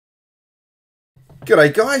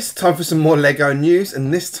G'day guys, time for some more Lego news,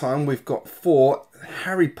 and this time we've got 4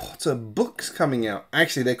 Harry Potter books coming out.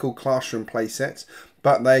 Actually, they're called classroom playsets,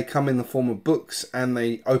 but they come in the form of books and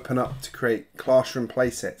they open up to create classroom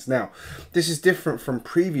playsets. Now, this is different from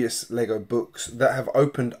previous Lego books that have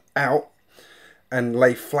opened out and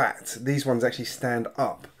lay flat. These ones actually stand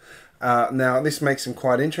up. Now, this makes them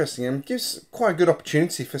quite interesting and gives quite a good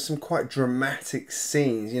opportunity for some quite dramatic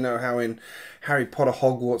scenes. You know how in Harry Potter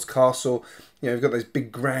Hogwarts Castle, you know, you've got those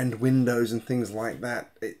big grand windows and things like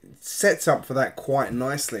that. It sets up for that quite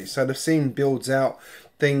nicely. So the scene builds out,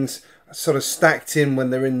 things sort of stacked in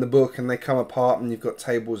when they're in the book and they come apart, and you've got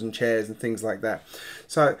tables and chairs and things like that.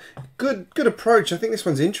 So good approach. I think this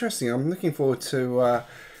one's interesting. I'm looking forward to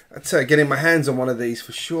getting my hands on one of these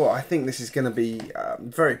for sure. I think this is going to be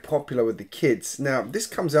very popular with the kids. Now, this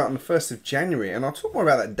comes out on the 1st of January, and I'll talk more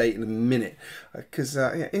about that date in a minute, because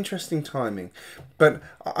yeah, interesting timing. But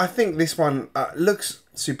I think this one looks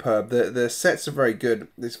superb. The sets are very good.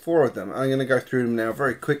 There's 4 of them. I'm going to go through them now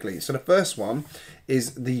very quickly. So the first one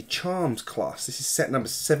is the Charms class. This is set number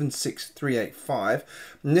 76385,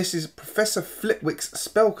 and this is Professor Flitwick's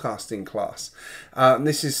spellcasting class.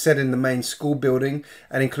 This is set in the main school building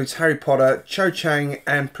and includes Harry Potter, Cho Chang,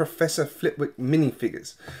 and Professor Flitwick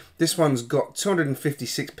minifigures. This one's got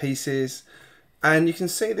 256 pieces, and you can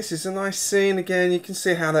see this is a nice scene. Again, you can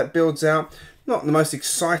see how that builds out. Not the most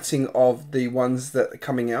exciting of the ones that are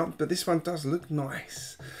coming out, but this one does look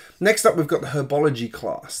nice. Next up, we've got the Herbology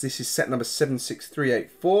class. This is set number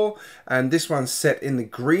 76384, and this one's set in the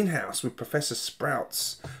greenhouse with Professor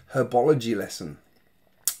Sprout's Herbology lesson.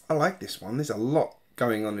 I like this one. There's a lot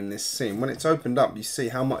going on in this scene. When it's opened up, you see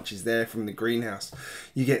how much is there from the greenhouse.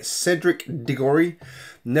 You get Cedric Diggory,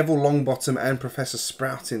 Neville Longbottom, and Professor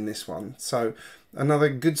Sprout in this one. So another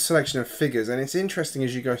good selection of figures, and it's interesting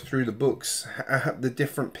as you go through the books, the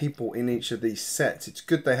different people in each of these sets. It's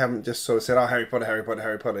good they haven't just sort of said, oh, Harry Potter, Harry Potter,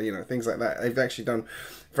 Harry Potter, you know, things like that. They've actually done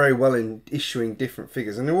very well in issuing different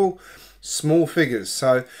figures, and they're all small figures.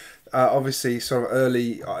 So obviously sort of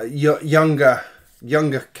early, younger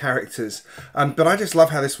characters. But I just love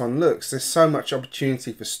how this one looks. There's so much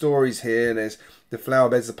opportunity for stories here. There's the flower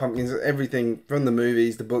beds, the pumpkins, everything from the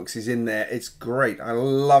movies, the books is in there. It's great. I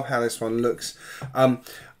love how this one looks.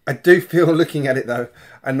 I do feel, looking at it though,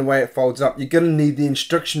 and the way it folds up, you're going to need the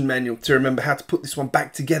instruction manual to remember how to put this one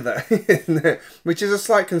back together, which is a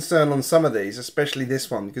slight concern on some of these, especially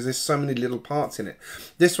this one, because there's so many little parts in it.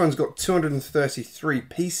 This one's got 233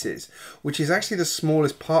 pieces, which is actually the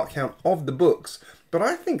smallest part count of the books, but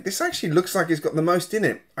I think this actually looks like it's got the most in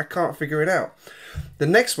it. I can't figure it out. The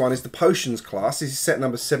next one is the Potions class. This is set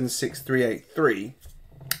number 76383,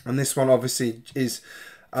 and this one obviously is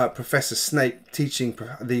Professor Snape teaching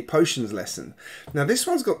the potions lesson. Now this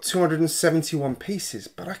one's got 271 pieces,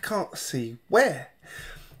 but I can't see where.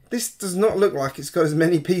 This does not look like it's got as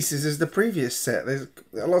many pieces as the previous set. There's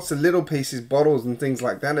lots of little pieces, bottles and things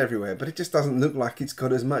like that everywhere, but it just doesn't look like it's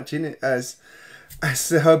got as much in it as the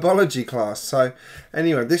Herbology class. So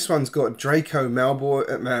anyway, this one's got Draco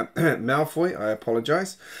Malfoy, I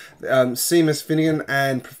apologise, Seamus Finnegan,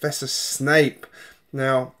 and Professor Snape.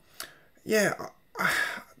 Now, yeah,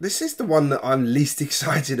 this is the one that I'm least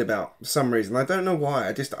excited about for some reason. I don't know why.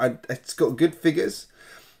 It's got good figures.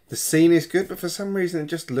 The scene is good, but for some reason it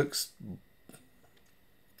just looks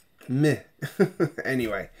meh.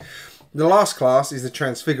 Anyway, the last class is the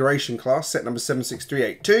Transfiguration class, set number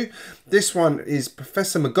 76382. This one is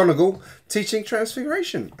Professor McGonagall teaching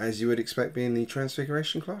Transfiguration, as you would expect being the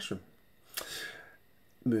Transfiguration classroom.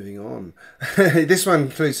 Moving on. This one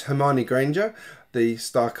includes Hermione Granger, the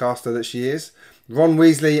starcaster that she is, Ron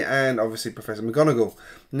Weasley, and obviously Professor McGonagall.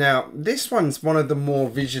 Now, this one's one of the more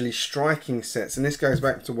visually striking sets, and this goes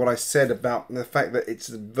back to what I said about the fact that it's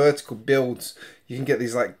the vertical builds. You can get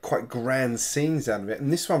these like quite grand scenes out of it,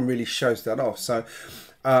 and this one really shows that off. So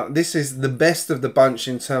this is the best of the bunch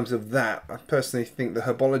in terms of that. I personally think the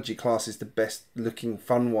Herbology class is the best looking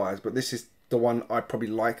fun-wise, but this is the one I probably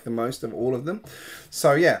like the most of all of them.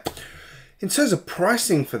 So yeah. In terms of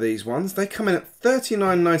pricing for these ones, they come in at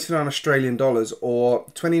 $39.99 Australian dollars or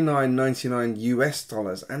 $29.99 US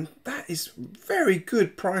dollars, and that is very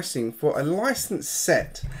good pricing for a licensed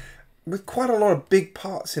set with quite a lot of big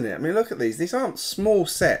parts in it. I mean, look at these. These aren't small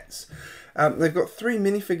sets. They've got 3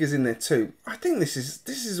 minifigures in there too. I think this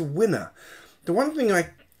is a winner. The one thing I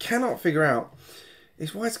cannot figure out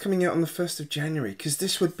is why it's coming out on the 1st of January, because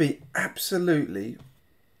this would be absolutely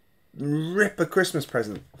ripper Christmas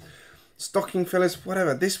present. Stocking fillers,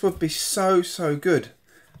 whatever. This would be so good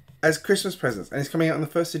as Christmas presents, and it's coming out on the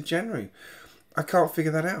 1st of January. I can't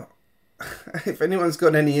figure that out. if anyone's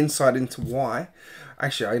got any insight into why,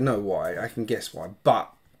 actually I know why, I can guess why,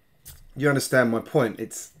 but you understand my point.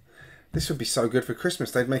 This would be so good for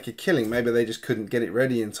Christmas. They'd make a killing. Maybe they just couldn't get it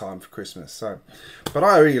ready in time for Christmas. So, but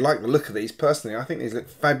I really like the look of these personally. I think these look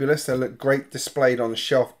fabulous. They look great displayed on the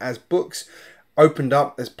shelf as books, opened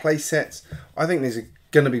up as play sets. I think these are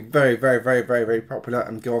going to be very, very, very, very, very popular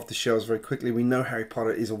and go off the shelves very quickly. We know Harry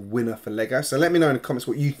Potter is a winner for Lego. So let me know in the comments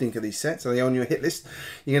what you think of these sets. Are they on your hit list?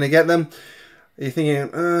 You're going to get them? Are you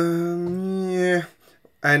thinking, yeah.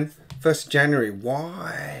 And 1st of January,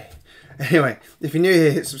 why? Anyway, if you're new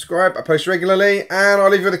here, hit subscribe. I post regularly, and I'll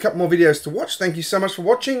leave you with a couple more videos to watch. Thank you so much for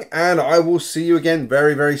watching, and I will see you again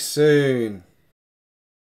very, very soon.